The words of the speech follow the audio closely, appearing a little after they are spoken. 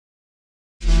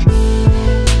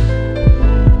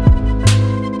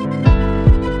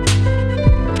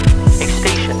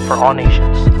all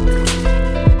nations.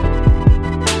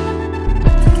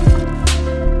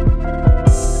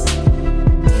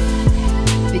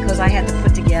 Because I had to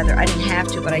put together, I didn't have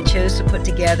to, but I chose to put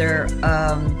together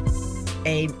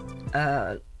and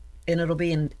it'll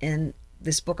be in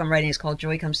this book I'm writing. It's called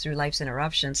Joy Comes Through Life's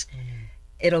Interruptions.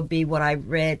 It'll be what I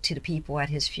read to the people at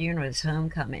his funeral, his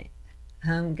homegoing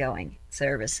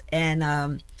service.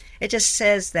 And it just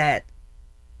says that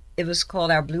it was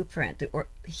called Our Blueprint.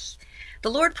 The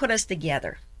Lord put us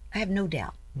together. I have no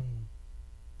doubt.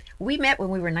 We met when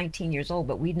we were 19 years old,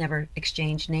 but we'd never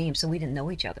exchanged names, so we didn't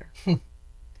know each other.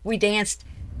 We danced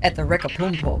at the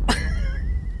Recca-Pum-Pum.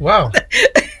 Wow.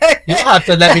 You'll have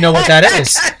to let me know what that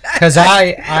is. Because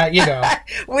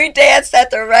we danced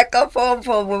at the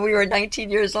Recca-Pum-Pum when we were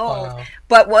 19 years old. Wow.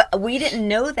 But we didn't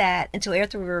know that until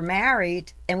after we were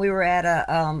married, and we were at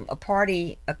a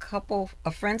party a couple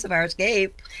of friends of ours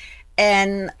gave,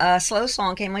 and a slow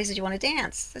song came on. He said, "You want to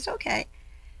dance?" I said, "Okay."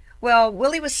 Well,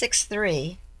 Willie was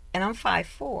 6'3", and I'm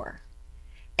 5'4",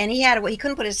 and he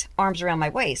couldn't put his arms around my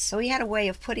waist, so he had a way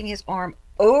of putting his arm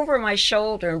over my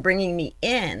shoulder and bringing me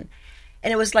in.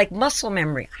 And it was like muscle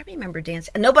memory. I remember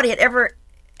dancing. And nobody had ever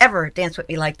danced with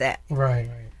me like that. Right.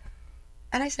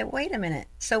 And I said, wait a minute.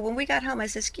 So when we got home, I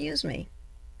said, excuse me.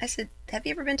 I said, have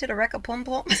you ever been to the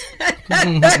Recca-Pum-Pum?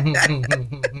 And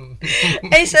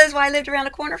he says, well, I lived around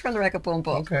the corner from the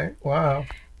Recca-Pum-Pum. Okay, wow.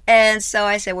 And so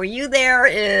I said, were you there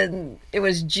it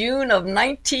was June of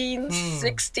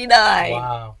 1969.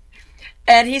 Wow.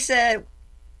 And he said,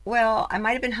 well, I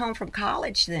might have been home from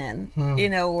college then,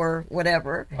 or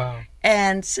whatever. Wow.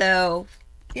 And so,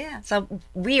 so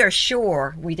we are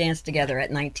sure we danced together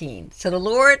at 19. So the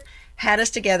Lord had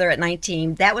us together at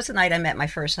 19. That was the night I met my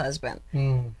first husband.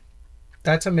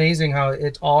 That's amazing how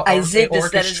it's all I zigged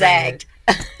instead of zagged.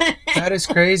 That is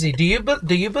crazy. Do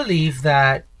you believe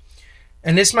that,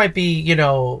 and this might be,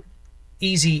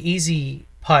 easy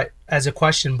putt as a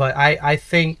question, but I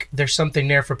think there's something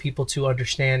there for people to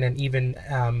understand and even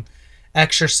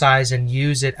exercise and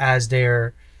use it as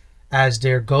their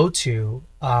go-to,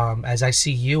 as I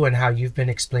see you and how you've been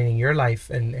explaining your life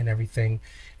and everything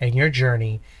and your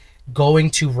journey,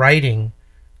 going to writing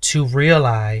to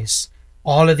realize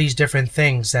all of these different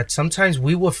things that sometimes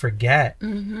we will forget.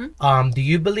 Do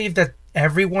you believe that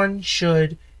everyone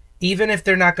should, even if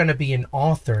they're not going to be an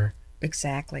author,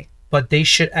 exactly, but they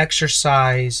should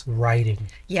exercise writing?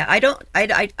 Yeah,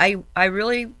 I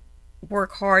really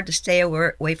work hard to stay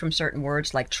away from certain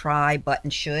words like try, but,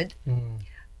 and should.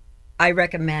 I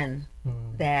recommend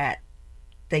that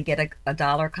they get a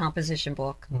 $1 composition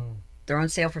book. They're on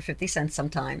sale for 50 cents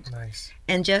sometimes. Nice.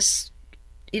 And just,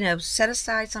 set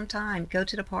aside some time. Go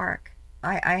to the park.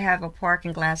 I have a park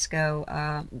in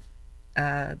Glasgow,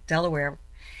 Delaware,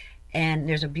 and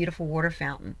there's a beautiful water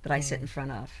fountain that I sit in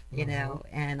front of,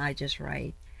 and I just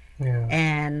write. Yeah.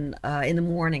 And in the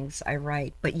mornings I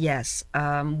write. But yes,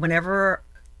 whenever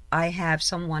I have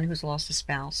someone who's lost a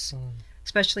spouse,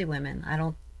 especially women, I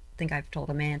don't think I've told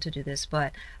a man to do this,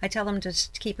 but I tell them to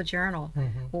keep a journal.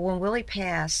 Well, when Willie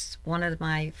passed, one of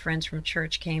my friends from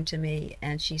church came to me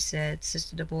and she said,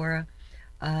 Sister Deborah,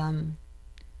 I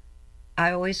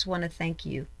always want to thank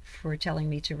you for telling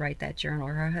me to write that journal.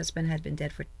 Her husband had been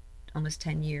dead for almost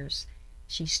 10 years.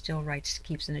 She still writes,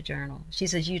 keeps in a journal. She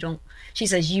says, you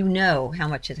know how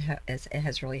much it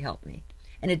has really helped me.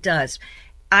 And it does.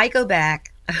 I go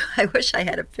back. I wish I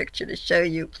had a picture to show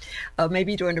you.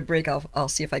 Maybe during the break I'll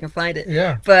see if I can find it.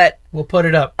 Yeah. But we'll put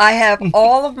it up. I have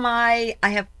all of my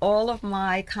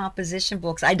composition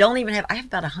books. I have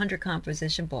about 100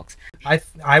 composition books.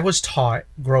 I was taught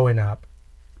growing up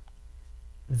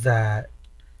that,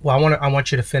 well, I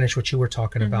want you to finish what you were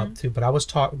talking about too, but I was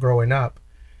taught growing up,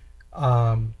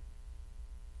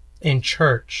 in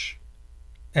church,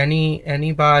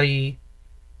 anybody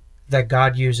that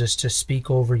God uses to speak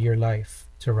over your life,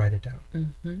 to write it down.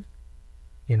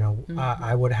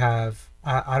 I would have,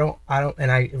 I don't,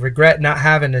 and I regret not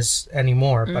having this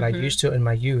anymore, but I used to in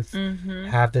my youth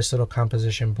have this little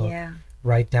composition book. Yeah.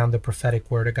 Write down the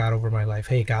prophetic word of God over my life.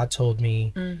 Hey, God told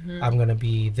me I'm going to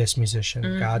be this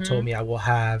musician. God told me I will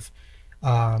have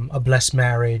a blessed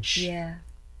marriage. Yeah.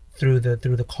 Through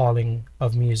the calling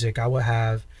of music. I will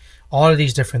have all of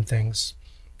these different things,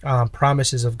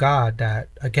 promises of God that,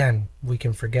 again, we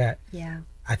can forget. Yeah.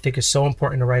 I think it's so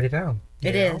important to write it down.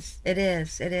 It is. It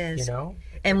is.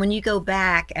 And when you go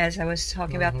back, as I was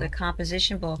talking about the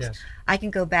composition books, Yes. I can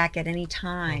go back at any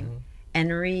time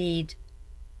and read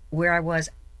where I was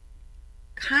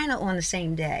kind of on the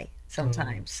same day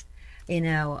sometimes,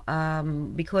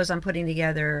 because I'm putting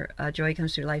together Joy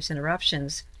Comes Through Life's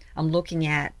Interruptions. I'm looking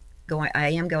at I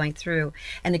am going through,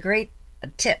 and the great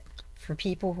tip for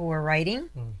people who are writing,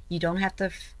 you don't have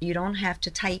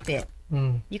to type it.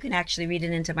 You can actually read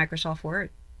it into Microsoft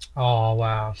Word. Oh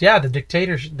wow! Yeah, the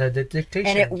dictation And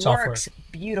it software works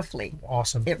beautifully.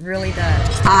 Awesome. It really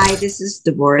does. Hi, this is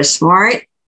Deborah Smart.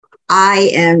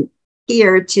 I am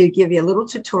here to give you a little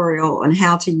tutorial on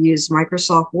how to use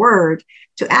Microsoft Word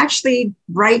to actually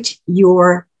write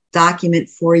your document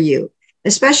for you,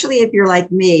 especially if you're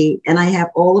like me and I have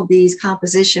all of these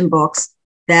composition books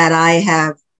that I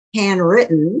have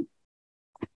handwritten,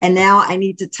 and now I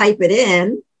need to type it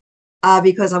in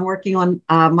because I'm working on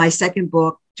my second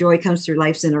book, Joy Comes Through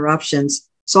Life's Interruptions.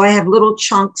 So I have little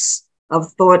chunks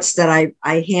of thoughts that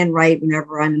I handwrite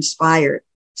whenever I'm inspired.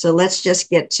 So let's just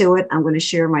get to it. I'm going to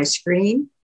share my screen.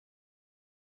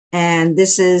 And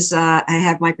this is, I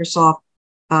have Microsoft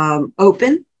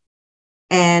open.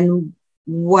 And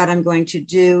what I'm going to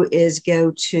do is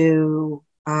go to,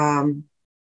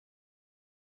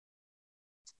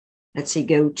 let's see,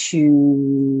 go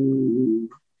to,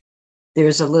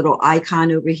 there's a little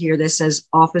icon over here that says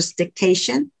Office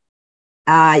Dictation.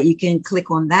 You can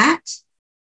click on that.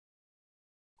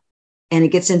 And it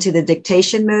gets into the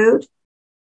dictation mode.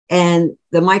 And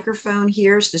the microphone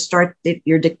here is to start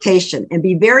your dictation. And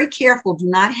be very careful. Do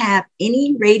not have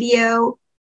any radio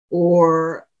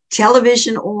or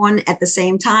television on at the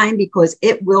same time because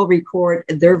it will record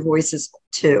their voices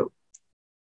too.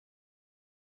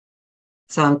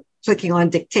 So I'm clicking on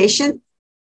dictation.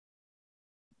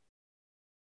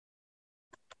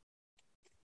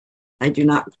 I do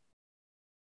not.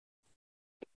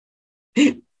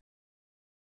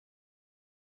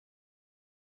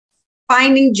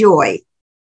 Finding joy.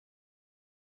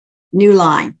 New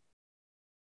line.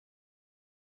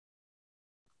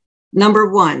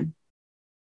 Number 1.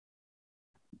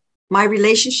 My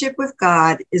relationship with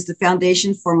God is the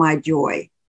foundation for my joy.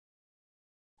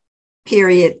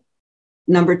 Period.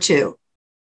 Number 2.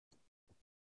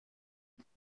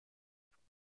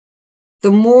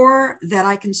 The more that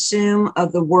I consume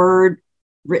of the word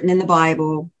written in the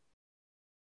Bible,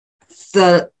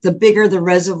 the bigger the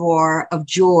reservoir of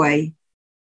joy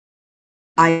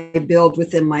I build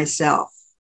within myself.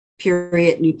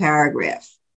 Period. New paragraph.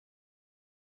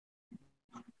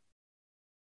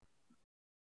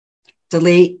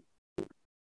 Delete.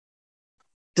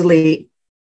 Delete.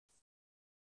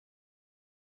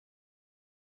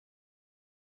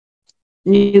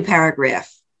 New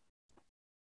paragraph.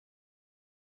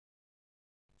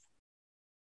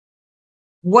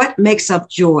 What makes up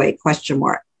joy? Question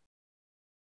mark.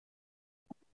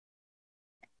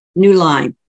 New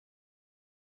line.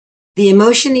 The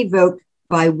emotion evoked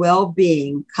by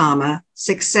well-being, comma,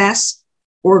 success,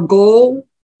 or goal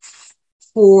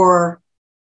for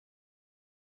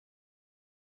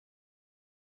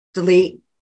delete.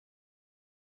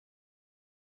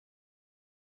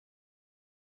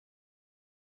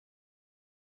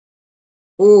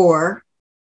 Or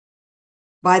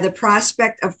by the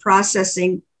prospect of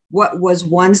processing what was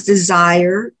one's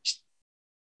desire,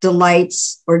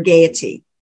 delights, or gaiety.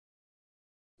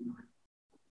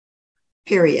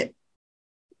 Period.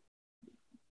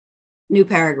 New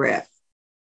paragraph.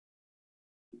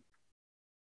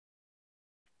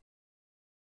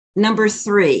 Number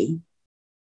 3,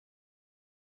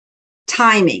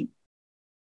 timing.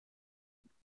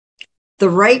 The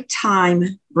right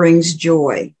time brings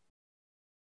joy.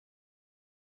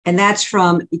 And that's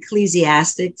from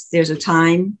Ecclesiastes. There's a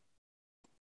time.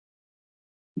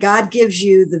 God gives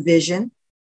you the vision.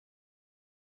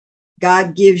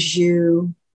 God gives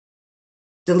you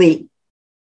delete.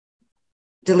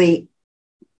 Delete.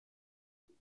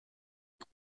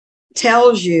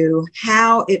 Tells you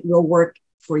how it will work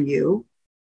for you.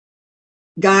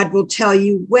 God will tell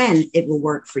you when it will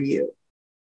work for you.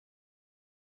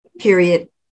 Period.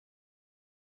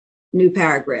 New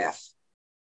paragraph.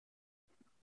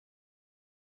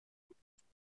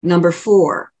 Number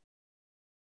 4,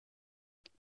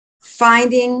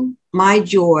 finding my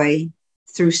joy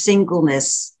through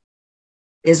singleness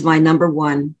is my number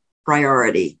 1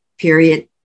 priority. Period.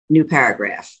 New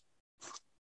paragraph.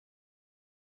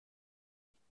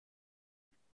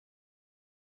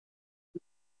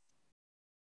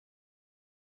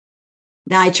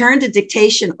 Now I turned the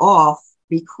dictation off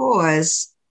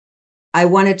because I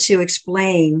wanted to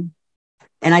explain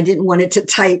and I didn't want it to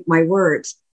type my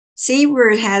words. See where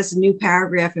it has a new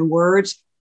paragraph in words?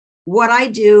 What I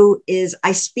do is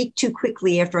I speak too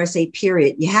quickly after I say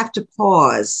period. You have to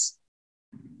pause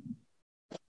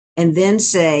and then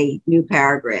say new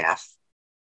paragraph.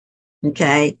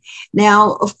 Okay.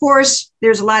 Now, of course,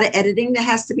 there's a lot of editing that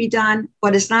has to be done,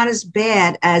 but it's not as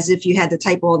bad as if you had to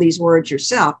type all these words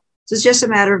yourself. So it's just a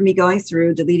matter of me going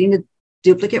through, deleting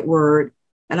duplicate word,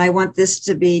 and I want this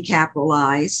to be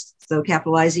capitalized. So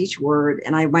capitalize each word,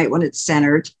 and I might want it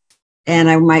centered, and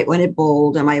I might want it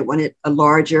bold. I might want it a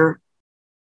larger.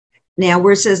 Now,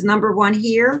 where it says number 1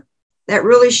 here, that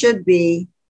really should be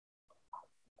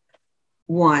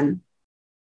 1.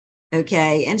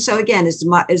 Okay, and so again,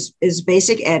 is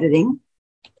basic editing.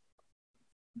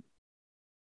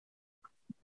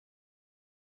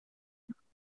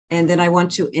 And then I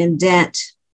want to indent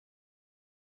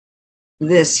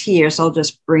this here. So I'll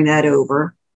just bring that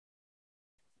over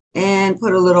and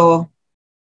put a little,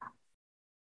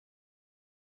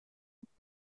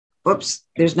 whoops,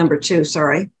 there's number 2,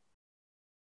 sorry.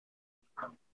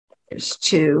 There's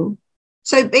 2.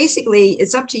 So basically,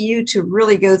 it's up to you to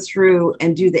really go through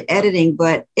and do the editing,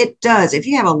 but it does. If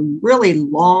you have a really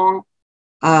long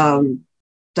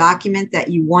document that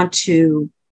you want to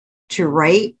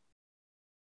write,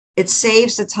 it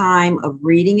saves the time of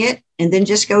reading it and then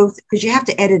just go, because you have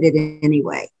to edit it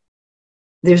anyway.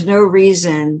 There's no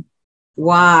reason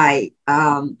why,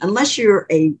 unless you're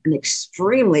an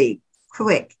extremely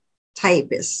quick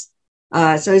typist.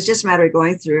 So it's just a matter of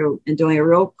going through and doing a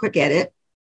real quick edit.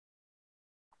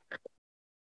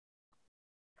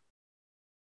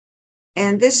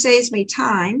 And this saves me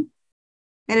time.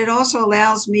 And it also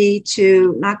allows me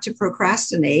to not to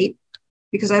procrastinate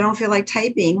because I don't feel like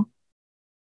typing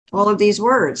all of these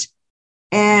words.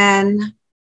 And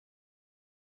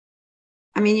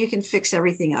I mean, you can fix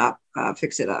everything up,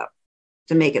 fix it up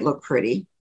to make it look pretty.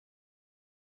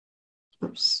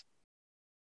 Oops.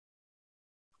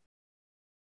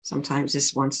 Sometimes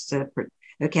this wants to,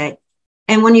 okay.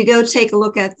 And when you go take a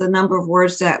look at the number of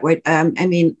words that would, I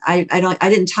mean, I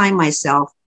didn't time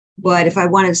myself, but if I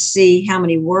wanted to see how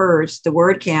many words, the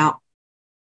word count,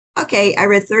 okay, I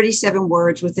read 37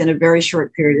 words within a very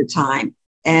short period of time.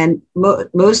 And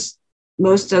most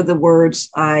of the words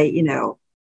I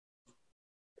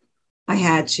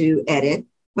had to edit,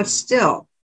 but still,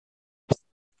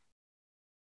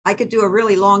 I could do a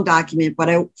really long document,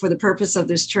 but for the purpose of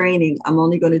this training, I'm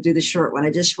only going to do the short one.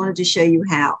 I just wanted to show you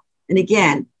how. And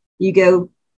again, you go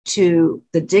to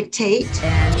the dictate.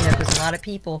 And, because a lot of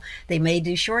people, they may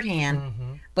do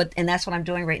shorthand, and that's what I'm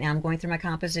doing right now. I'm going through my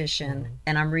composition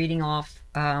and I'm reading off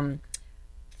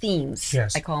themes.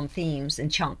 Yes. I call them themes in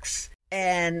chunks.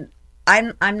 And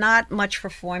I'm not much for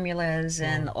formulas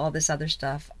and all this other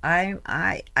stuff.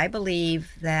 I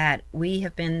believe that we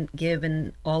have been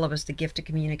given, all of us, the gift to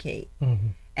communicate.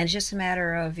 And it's just a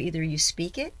matter of either you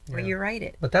speak it or you write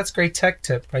it. But that's great tech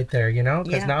tip right there,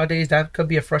 because nowadays that could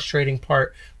be a frustrating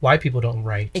part why people don't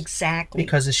write. Exactly.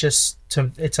 Because it's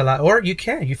a lot, or you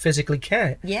physically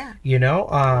can't. Yeah.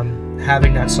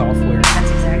 Having that software.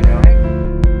 That's exactly